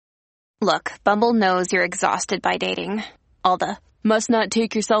Look, Bumble knows you're exhausted by dating. All the, must not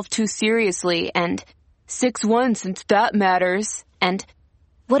take yourself too seriously, and 6'1" since that matters, and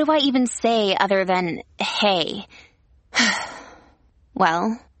what do I even say other than, hey?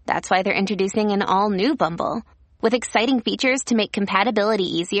 Well, that's why they're introducing an all-new Bumble, with exciting features to make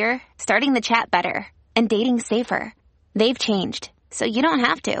compatibility easier, starting the chat better, and dating safer. They've changed, so you don't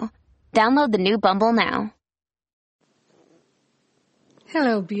have to. Download the new Bumble now.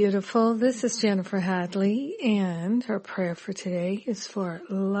 Hello, beautiful. This is Jennifer Hadley, and her prayer for today is for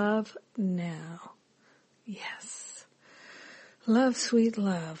love now. Yes. Love, sweet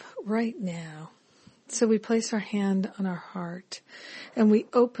love, right now. So we place our hand on our heart and we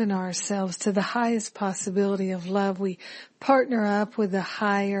open ourselves to the highest possibility of love. We partner up with the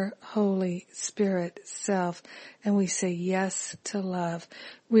higher Holy Spirit self and we say yes to love.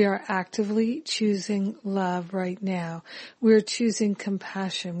 We are actively choosing love right now. We're choosing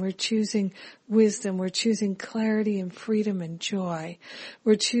compassion. We're choosing wisdom. We're choosing clarity and freedom and joy.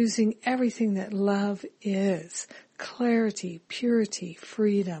 We're choosing everything that love is. Clarity, purity,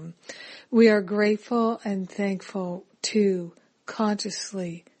 freedom. We are grateful and thankful to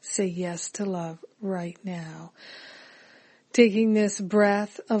consciously say yes to love right now. Taking this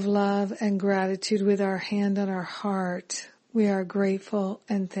breath of love and gratitude with our hand on our heart, we are grateful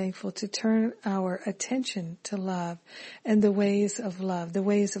and thankful to turn our attention to love and the ways of love, the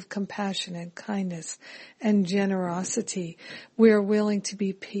ways of compassion and kindness and generosity. We are willing to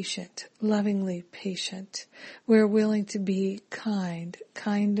be patient, lovingly patient. We're willing to be kind,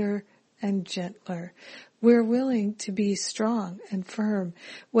 kinder and gentler. We're willing to be strong and firm.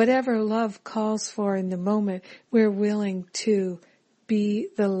 Whatever love calls for in the moment, we're willing to be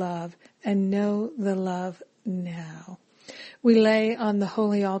the love and know the love now. We lay on the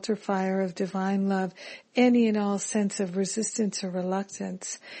holy altar fire of divine love any and all sense of resistance or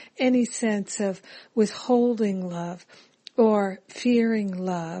reluctance, any sense of withholding love or fearing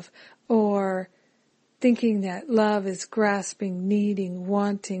love or thinking that love is grasping, needing,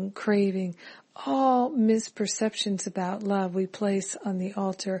 wanting, craving. All misperceptions about love we place on the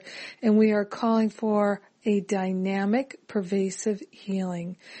altar, and we are calling for a dynamic, pervasive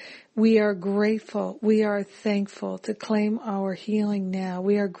healing. We are grateful, we are thankful to claim our healing now.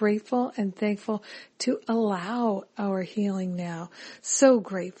 We are grateful and thankful to allow our healing now. So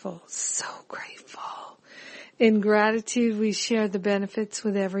grateful, so grateful. In gratitude, we share the benefits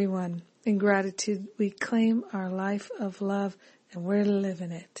with everyone. In gratitude, we claim our life of love, and we're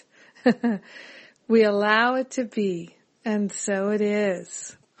living it. We allow it to be, and so it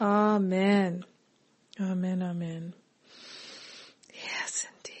is. Amen. Amen, amen. Yes,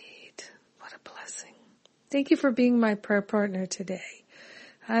 indeed. What a blessing. Thank you for being my prayer partner today.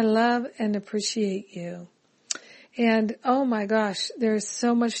 I love and appreciate you. And oh my gosh, there's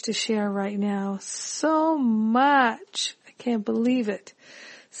so much to share right now. So much. I can't believe it.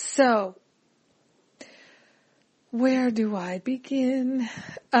 So, where do I begin?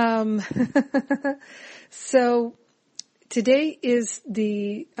 So, today is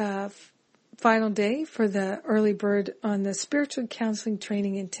the final day for the early bird on the Spiritual Counseling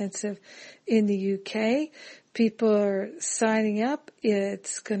Training Intensive in the UK. People are signing up.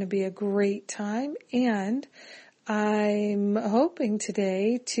 It's going to be a great time, and I'm hoping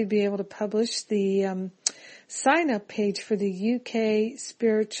today to be able to publish the sign-up page for the UK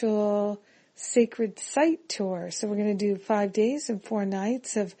Spiritual Sacred Site Tour. So we're going to do 5 days and 4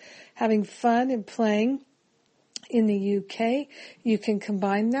 nights of having fun and playing in the UK. You can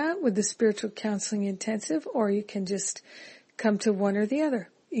combine that with the Spiritual Counseling Intensive, or you can just come to one or the other.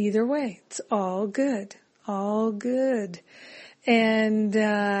 Either way, it's all good. All good. And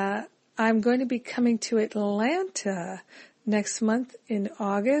I'm going to be coming to Atlanta next month in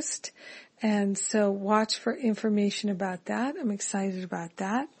August. And so watch for information about that. I'm excited about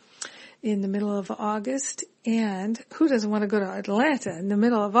that. In the middle of August. And who doesn't want to go to Atlanta in the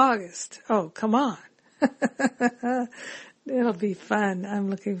middle of August? Oh, come on. It'll be fun.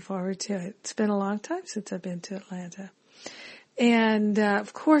 I'm looking forward to it. It's been a long time since I've been to Atlanta. And,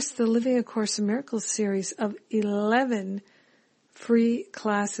 of course, the Living A Course in Miracles series of 11 free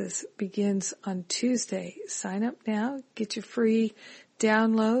classes begins on Tuesday. Sign up now. Get your free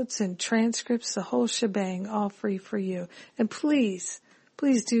downloads and transcripts, the whole shebang, all free for you. And please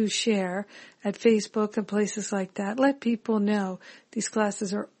do share at Facebook and places like that. Let people know these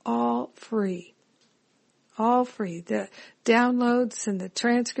classes are all free. All free. The downloads and the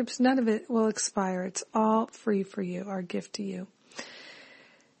transcripts, none of it will expire. It's all free for you, our gift to you.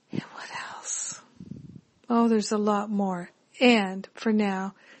 And what else? Oh, there's a lot more. And for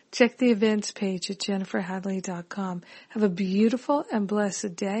now, check the events page at jenniferhadley.com. Have a beautiful and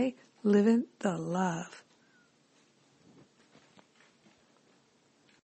blessed day. living the love.